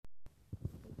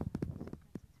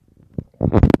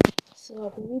So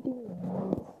I've been reading a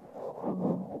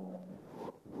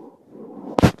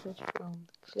lot from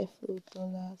Creflo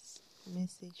Dollar's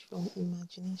message from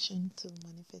imagination to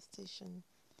manifestation.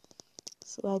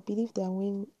 So I believe that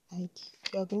when you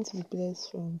are going to be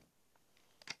blessed from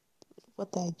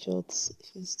what I jot,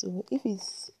 if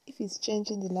it's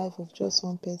changing the life of just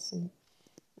one person,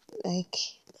 like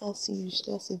that's huge,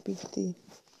 that's a big deal.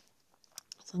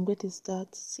 So I'm going to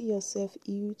start. See yourself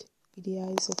healed with the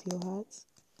eyes of your heart.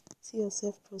 See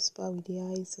yourself prosper with the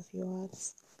eyes of your heart.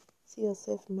 See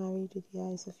yourself married with the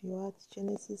eyes of your heart.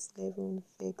 Genesis 11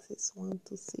 verses 1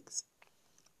 to 6.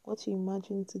 What you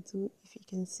imagine to do, if you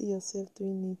can see yourself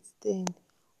doing it, then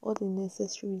all the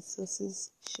necessary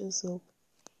resources shows up.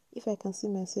 If I can see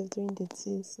myself doing the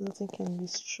things, nothing can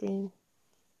restrain.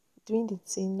 Doing the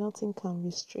thing, nothing can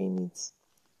restrain it.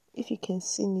 If you can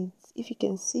see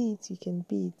it, you can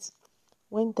be it.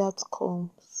 When that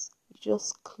comes, you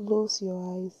just close your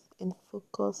eyes and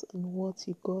focus on what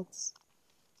you got.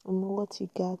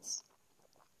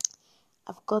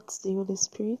 I've got the Holy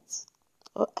Spirit,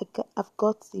 I've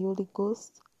got the Holy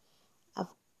Ghost,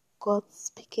 I've got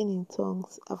speaking in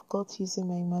tongues, I've got using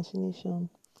my imagination.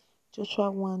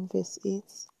 Joshua 1 verse 8,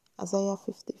 Isaiah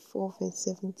 54 verse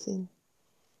 17.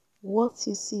 What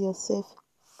you see yourself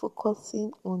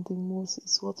focusing on the most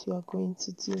is what you are going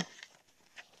to do.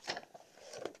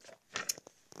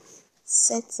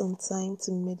 Set some time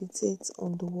to meditate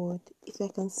on the word. If I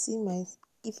can see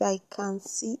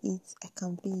it, I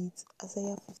can be it.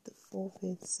 Isaiah 54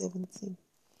 verse 17.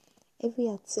 Every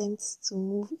attempt to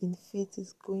move in faith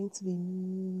is going to be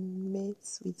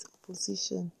met with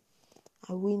opposition.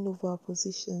 I win over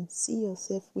opposition. See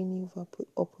yourself winning over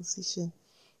opposition.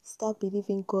 Start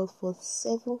believing God for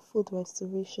sevenfold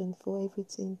restoration for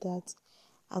everything that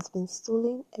has been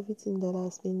stolen, everything that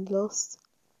has been lost,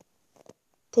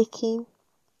 taken.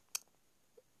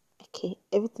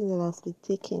 Everything that has been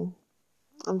taken.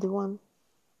 I'm the one.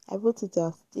 I wrote it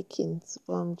as taken,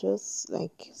 but I'm just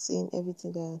saying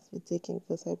everything that has been taken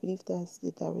because I believe that's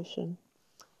the direction.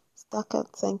 Start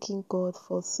thanking God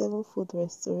for sevenfold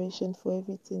restoration for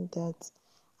everything that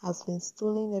has been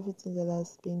stolen, everything that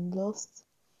has been lost,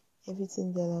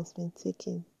 everything that has been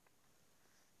taken.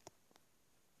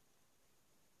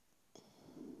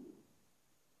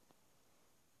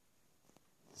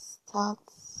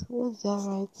 What's that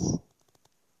right?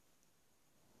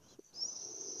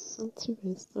 Something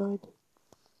restored.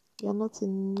 You're not a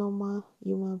normal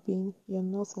human being. You're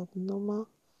not abnormal.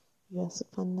 You are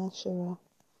supernatural.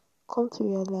 Come to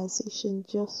realization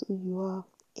just who you are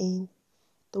and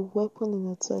the weapon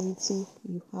and authority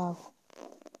you have.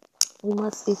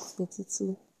 Romans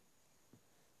 8:32.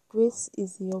 Grace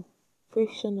is the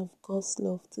operation of God's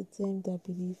love to them that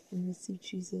believe and receive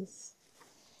Jesus.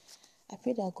 I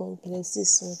pray that God bless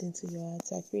this word into your heart.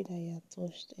 I pray that you are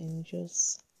touched and you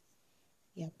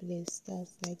are blessed.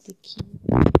 That's the key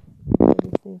for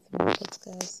listening to my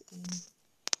podcast, and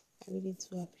I really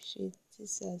do appreciate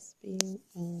this. Has been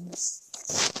a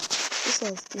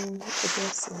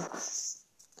blessing,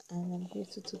 and I'm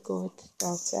grateful to God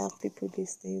that I have people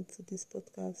listening to this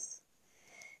podcast.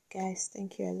 Guys,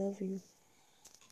 thank you. I love you.